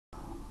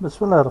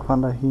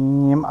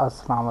Bismillahirrahmanirrahim.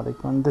 Assalamu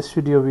alaikum. In this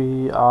video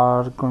we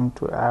are going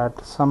to add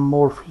some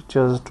more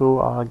features to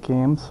our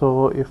game.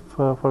 So if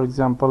for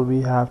example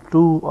we have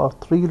 2 or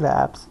 3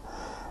 laps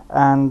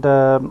and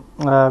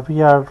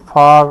we are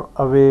far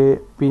away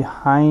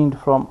behind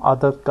from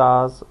other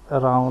cars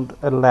around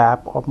a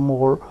lap or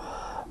more,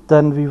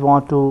 then we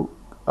want to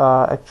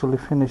actually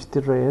finish the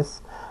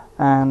race,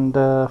 and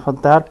for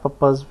that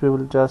purpose we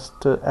will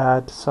just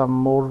add some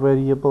more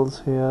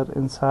variables here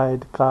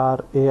inside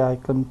car AI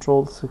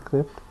control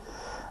script.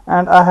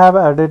 And I have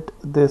added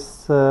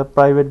this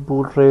private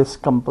boot race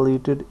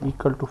completed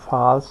equal to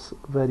false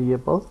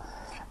variable,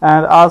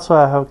 and also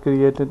I have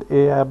created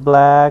AI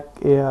black,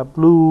 AI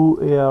blue,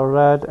 AI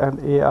red and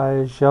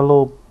AI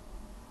yellow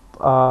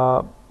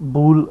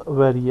bool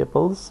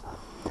variables.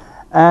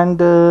 And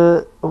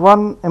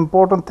one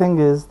important thing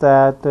is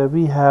that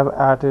we have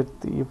added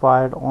the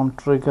wired on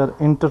trigger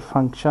enter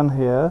function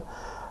here.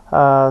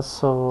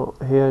 So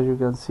here you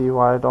can see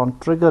wired on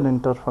trigger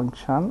enter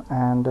function,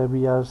 and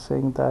we are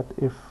saying that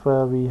if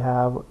we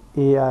have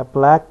AI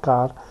black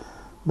car,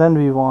 then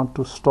we want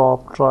to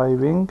stop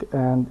driving,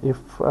 and if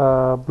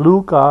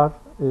blue car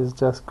is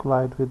just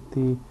collide with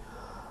the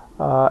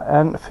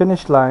and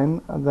finish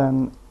line,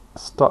 then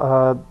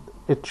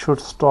it should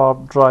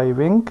stop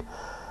driving.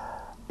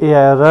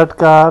 A red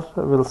car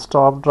will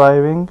stop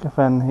driving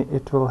when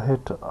it will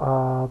hit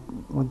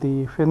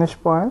the finish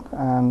point,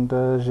 and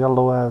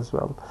yellow as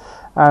well.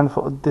 And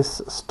for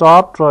this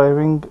stop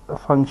driving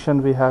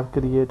function we have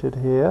created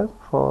here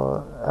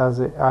for as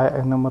a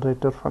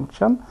enumerator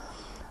function,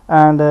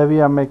 and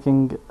we are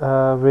making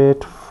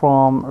weight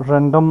from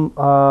random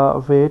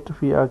weight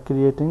we are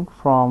creating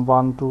from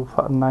 1 to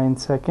 9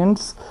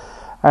 seconds,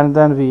 and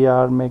then we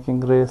are making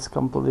race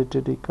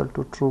completed equal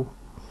to true.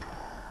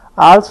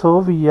 Also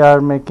we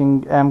are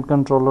making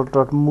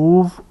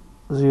mcontroller.move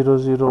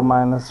 00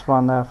 minus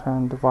 1f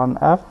and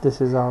 1f. This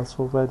is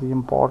also very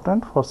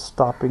important for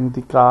stopping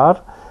the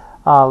car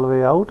all the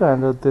way out,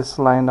 and this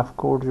line of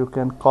code you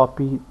can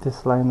copy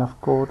this line of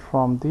code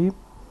from the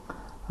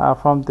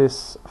from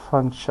this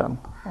function.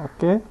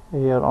 Okay,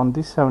 here on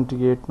the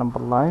 78 number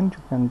line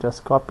you can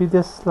just copy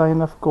this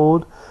line of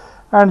code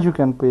and you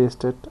can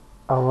paste it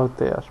over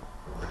there.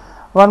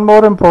 One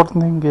more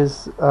important thing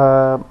is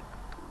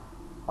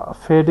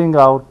fading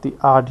out the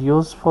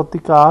audios for the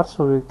car.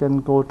 So we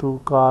can go to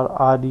car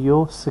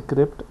audio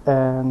script,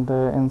 and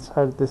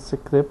inside this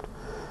script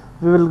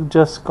we will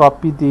just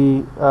copy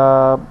the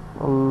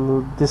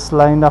this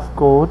line of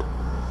code,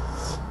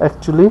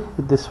 actually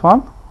this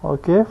one,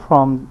 okay,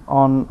 from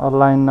on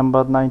line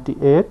number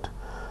 98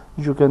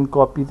 you can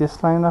copy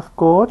this line of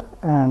code,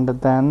 and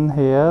then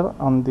here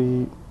on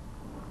the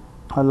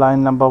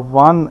line number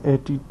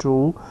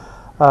 182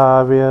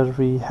 where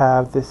we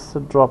have this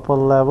dropper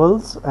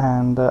levels,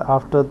 and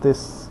after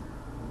this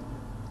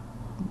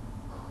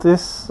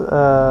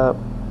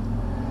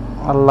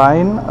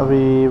line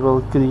we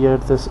will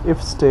create this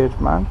if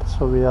statement.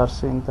 So we are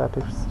saying that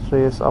if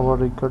race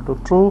hour equal to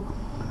true,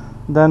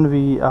 then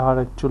we are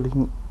actually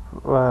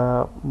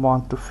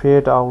want to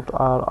fade out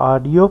our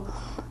audio,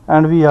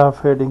 and we are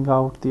fading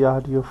out the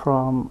audio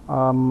from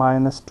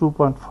minus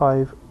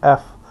 2.5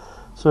 f.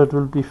 So it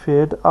will be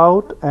fade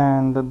out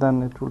and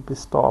then it will be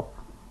stopped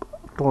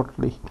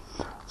totally.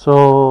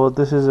 So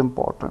this is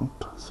important.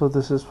 So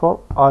this is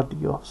for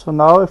audio. So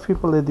now if we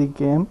play the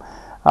game,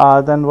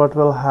 then what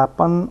will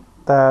happen,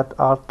 that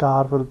our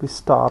car will be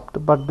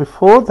stopped, but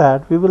before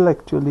that we will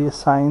actually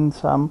assign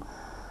some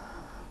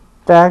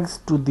tags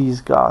to these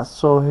cars.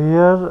 So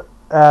here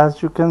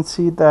as you can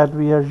see that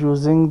we are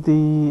using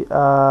the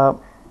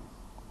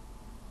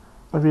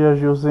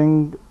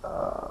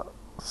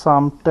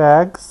some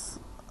tags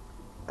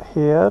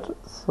here.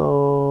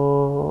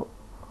 So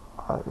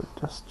I will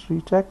just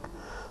recheck.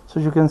 So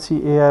you can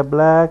see AI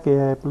black,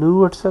 AI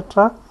blue,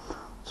 etc.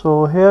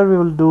 So here we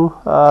will do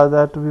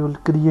that we will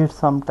create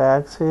some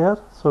tags here.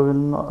 So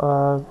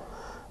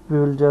we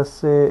will just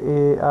say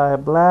AI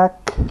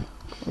black,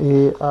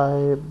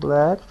 AI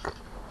black,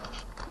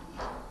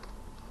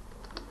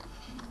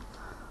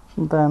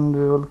 then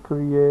we will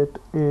create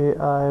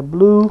AI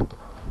blue,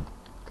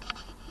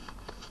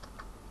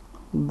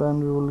 then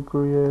we will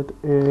create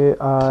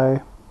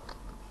AI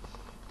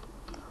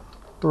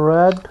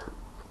red,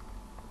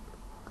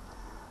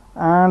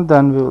 and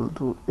then we will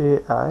do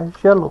AI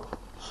yellow.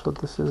 So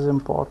this is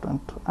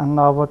important. And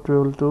now what we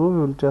will do, we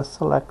will just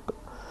select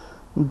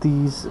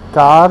these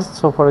cars.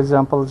 So for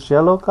example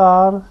yellow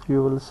car,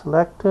 you will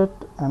select it,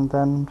 and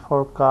then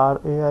for car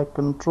AI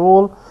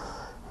control,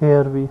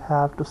 here we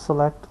have to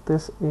select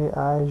this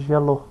AI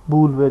yellow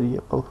bool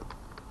variable.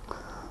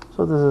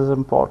 So this is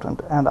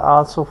important. And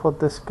also for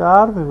this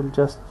car we will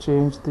just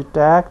change the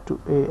tag to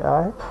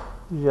AI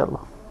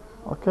yellow.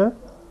 Okay,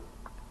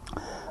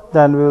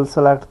 then we will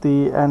select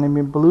the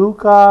enemy blue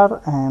car,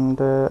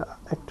 and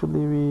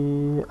actually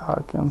we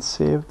can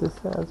save this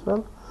as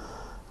well,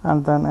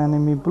 and then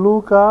enemy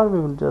blue car we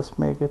will just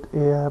make it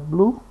AI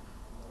blue,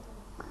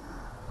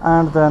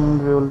 and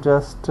then we will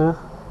just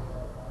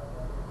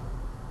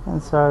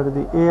Inside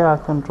the AI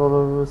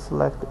controller, we will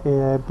select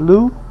AI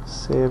blue,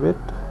 save it.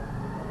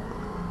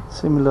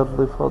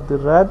 Similarly for the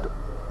red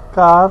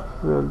car,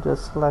 we will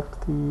just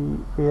select the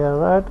AI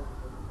red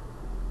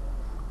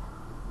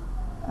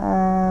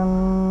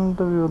and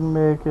we will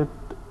make it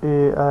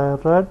AI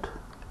red.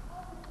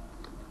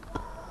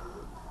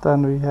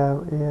 Then we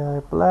have AI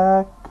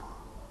black,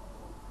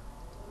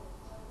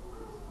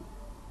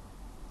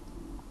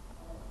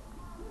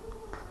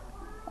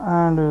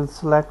 and we'll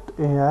select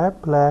AI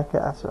black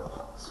as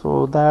well.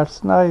 So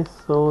that's nice.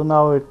 So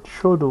now it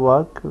should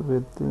work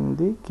within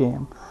the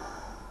game.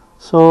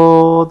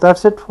 So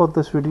that's it for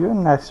this video.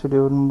 In next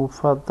video we'll move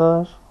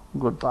further.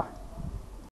 Goodbye.